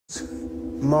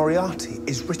Moriarty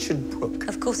is Richard Brook.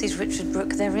 Of course he's Richard Brook.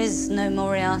 There is no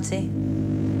Moriarty.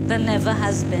 There never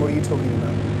has been. What are you talking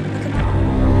about?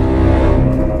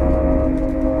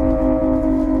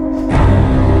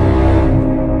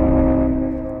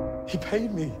 He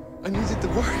paid me. I needed the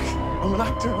work. I'm an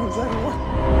actor. I was out of work.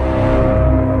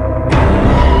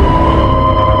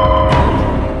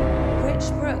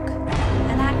 Rich Brook,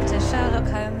 an actor Sherlock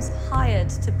Holmes hired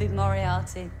to be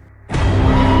Moriarty.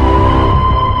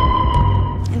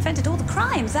 Invented all the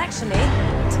crimes, actually.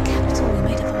 It's a capital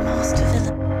made of a master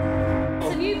villain.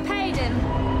 So you paid him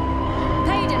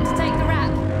to take the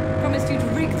rap, promised you to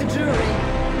rig the jury.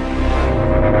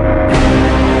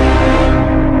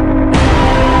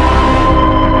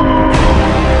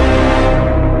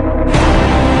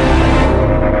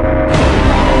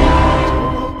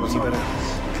 Well, you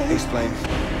better explain,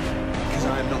 because I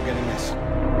am not getting this.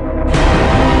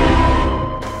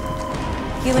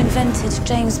 You invented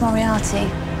James Moriarty,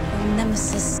 your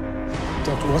nemesis.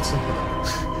 Dr. Watson,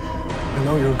 I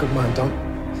know you're a good man.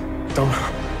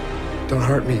 Don't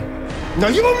hurt me. No,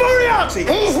 you are Moriarty!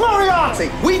 He's Moriarty!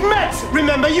 We've met,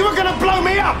 remember? You were gonna blow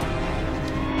me up!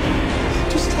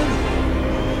 Just tell them.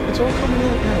 It's all coming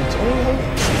out now. It's all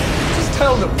over. Just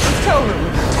tell them. Just tell them.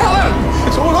 Tell them!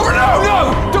 It's all over. No,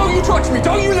 no! Don't you touch me.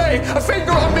 Don't you lay a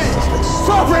finger on me.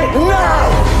 Stop it now!